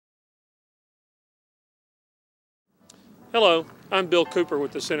Hello, I'm Bill Cooper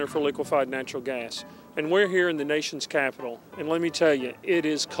with the Center for Liquefied Natural Gas, and we're here in the nation's capital, and let me tell you, it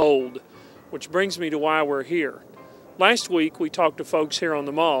is cold, which brings me to why we're here. Last week, we talked to folks here on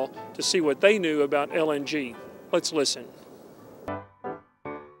the mall to see what they knew about LNG. Let's listen.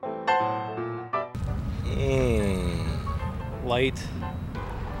 Light.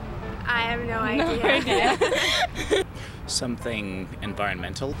 I have no idea. Something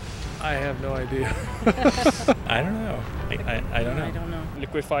environmental. I have no idea. I don't know. I don't know. I don't know.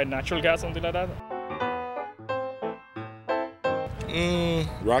 Liquefied natural gas, something like that.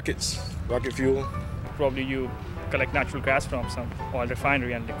 Rockets, rocket fuel. Probably you collect natural gas from some oil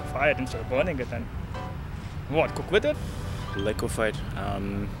refinery and liquefy it instead of burning it, and what, cook with it? Liquefied.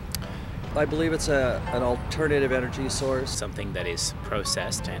 I believe it's an alternative energy source. Something that is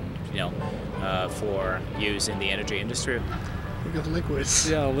processed and, for use in the energy industry. We got liquids.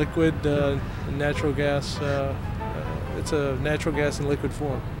 Yeah, liquid natural gas. It's a natural gas in liquid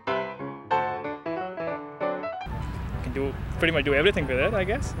form. You can pretty much do everything with it, I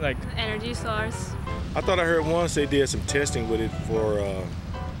guess. Like Energy source. I thought I heard once they did some testing with it for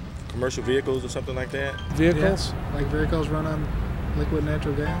commercial vehicles or something like that. Vehicles? Yeah, like vehicles run on liquid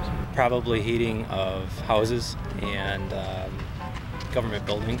natural gas? Probably heating of houses and government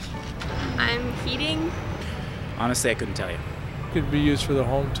buildings. I'm heating. Honestly, I couldn't tell you. Could be used for the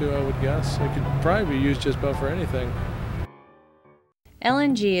home too, I would guess. It could probably be used just about for anything.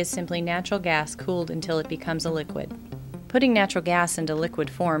 LNG is simply natural gas cooled until it becomes a liquid. Putting natural gas into liquid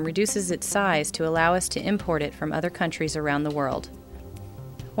form reduces its size to allow us to import it from other countries around the world.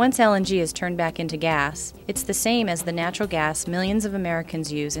 Once LNG is turned back into gas, it's the same as the natural gas millions of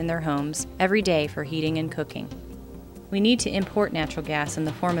Americans use in their homes every day for heating and cooking. We need to import natural gas in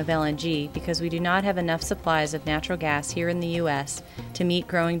the form of LNG because we do not have enough supplies of natural gas here in the U.S. to meet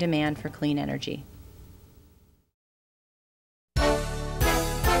growing demand for clean energy.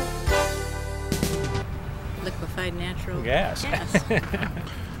 Liquefied natural Gas.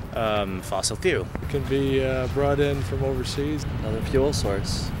 Fossil fuel. It can be brought in from overseas. Another fuel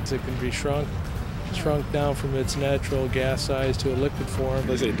source. It can be shrunk down from its natural gas size to a liquid form.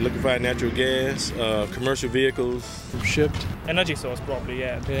 Let's say liquefied natural gas, commercial vehicles. Shipped energy source, probably,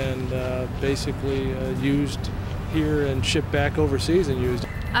 yeah. and basically used here and shipped back overseas and used.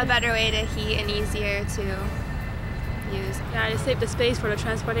 A better way to heat and easier to use. Yeah, it saves the space for the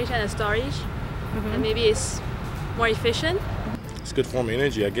transportation and storage, and maybe it's more efficient. It's a good form of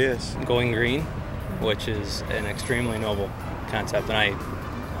energy, I guess. Going green, which is an extremely noble concept, and I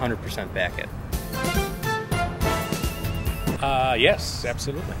 100% back it. Yes,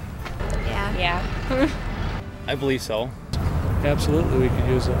 absolutely. Yeah. I believe so. Absolutely, we could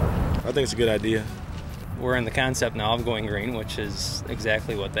use that. I think it's a good idea. We're in the concept now of going green, which is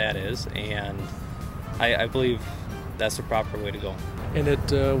exactly what that is, and I believe that's the proper way to go. And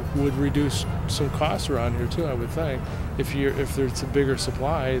it would reduce some costs around here too, I would think. If there's a bigger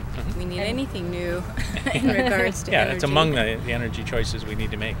supply. We need anything new in regards to energy. It's among the energy choices we need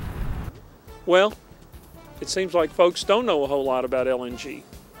to make. Well, it seems like folks don't know a whole lot about LNG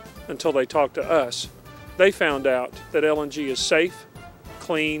until they talk to us. They found out that LNG is safe,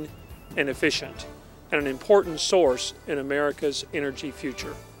 clean, and efficient, and an important source in America's energy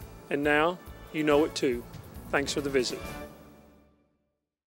future. And now you know it too. Thanks for the visit.